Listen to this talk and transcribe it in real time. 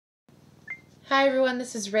Hi everyone,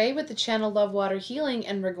 this is Ray with the channel Lovewater Healing,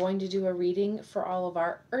 and we're going to do a reading for all of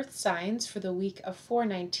our earth signs for the week of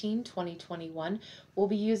 4/19/2021. We'll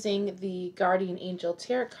be using the Guardian Angel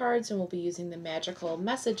Tarot cards, and we'll be using the magical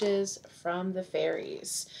messages from the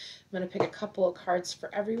fairies. I'm going to pick a couple of cards for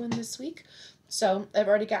everyone this week. So I've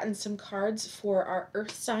already gotten some cards for our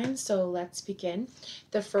earth signs, so let's begin.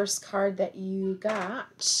 The first card that you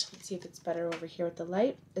got, let's see if it's better over here with the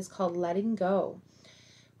light, is called Letting Go.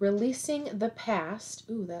 Releasing the past,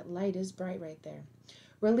 ooh, that light is bright right there.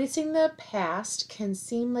 Releasing the past can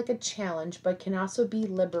seem like a challenge, but can also be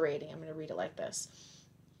liberating. I'm going to read it like this.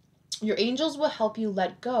 Your angels will help you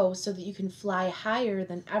let go so that you can fly higher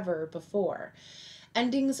than ever before.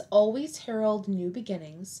 Endings always herald new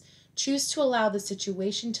beginnings. Choose to allow the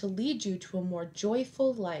situation to lead you to a more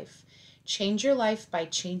joyful life. Change your life by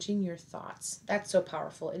changing your thoughts. That's so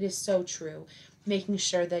powerful. It is so true. Making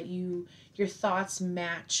sure that your thoughts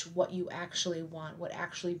match what you actually want, what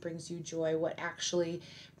actually brings you joy, what actually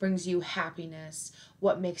brings you happiness,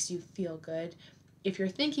 what makes you feel good. If you're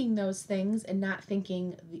thinking those things and not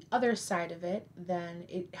thinking the other side of it, then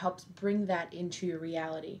it helps bring that into your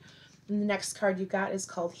reality. And the next card you got is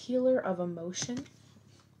called Healer of Emotion.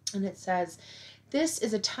 And it says, this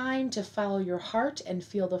is a time to follow your heart and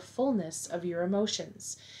feel the fullness of your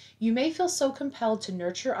emotions. You may feel so compelled to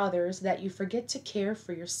nurture others that you forget to care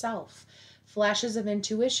for yourself. Flashes of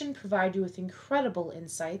intuition provide you with incredible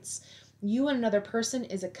insights. You and another person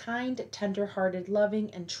is a kind, tender-hearted,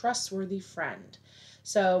 loving, and trustworthy friend.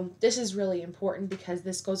 So this is really important because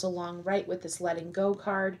this goes along right with this letting go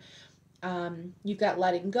card. You've got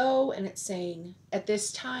letting go, and it's saying at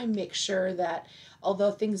this time, make sure that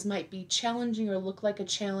although things might be challenging or look like a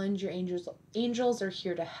challenge, your angels are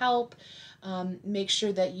here to help. Make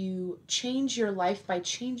sure that you change your life by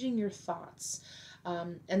changing your thoughts.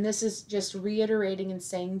 And this is just reiterating and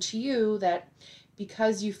saying to you that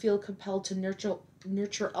because you feel compelled to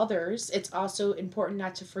nurture others, it's also important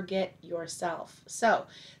not to forget yourself. So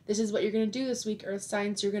this is what you're going to do this week, Earth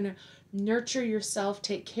Signs. You're going to nurture yourself,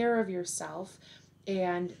 take care of yourself,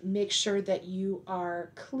 and make sure that you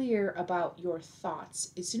are clear about your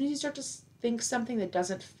thoughts. As soon as you start to think something that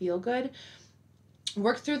doesn't feel good,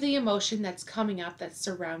 work through the emotion that's coming up, that's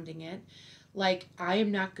surrounding it. Like, I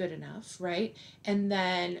am not good enough, right? And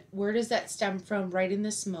then where does that stem from right in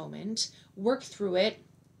this moment? Work through it,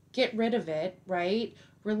 get rid of it, right?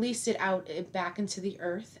 Release it out back into the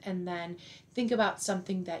earth, and then think about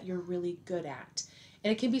something that you're really good at.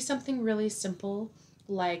 And it can be something really simple,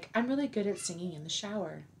 like, I'm really good at singing in the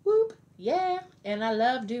shower. Whoop, yeah, and I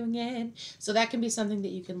love doing it. So that can be something that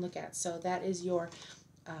you can look at. So that is your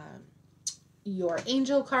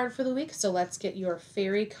angel card for the week. So let's get your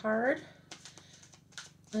fairy card.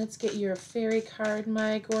 Let's get your fairy card,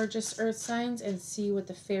 my gorgeous earth signs, and see what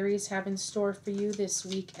the fairies have in store for you this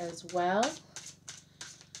week as well. Let's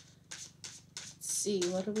see,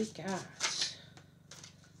 what do we got?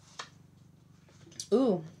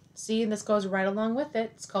 Ooh, see, and this goes right along with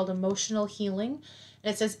it. It's called Emotional Healing.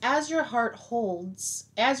 And it says, as your heart heals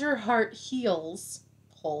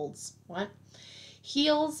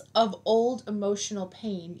of old emotional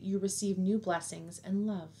pain, you receive new blessings and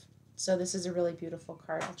love. So this is a really beautiful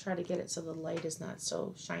card. I'll try to get it so the light is not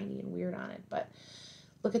so shiny and weird on it. But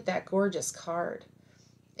look at that gorgeous card.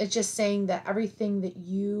 It's just saying that everything that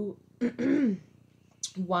you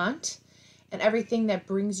want and everything that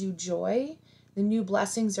brings you joy, the new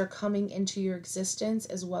blessings are coming into your existence,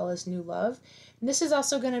 as well as new love. And this is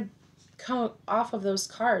also going to come off of those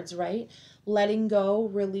cards, right? Letting go,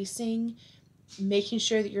 releasing, making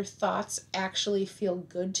sure that your thoughts actually feel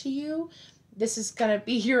good to you. This is going to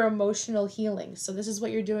be your emotional healing. So this is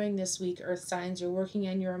what you're doing this week, Earth Signs. You're working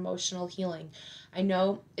on your emotional healing. I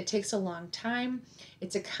know it takes a long time.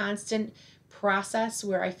 It's a constant process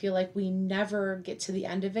where I feel like we never get to the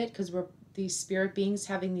end of it because we're these spirit beings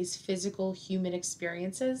having these physical human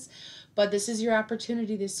experiences. But this is your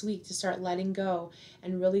opportunity this week to start letting go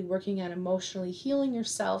and really working on emotionally healing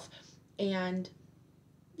yourself and,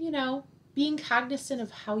 you know, being cognizant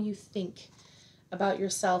of how you think about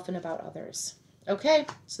yourself and about others. Okay,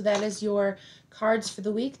 so that is your cards for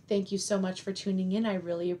the week. Thank you so much for tuning in. I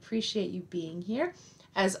really appreciate you being here.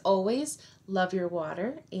 As always, love your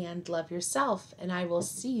water and love yourself, and I will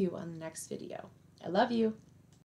see you on the next video. I love you.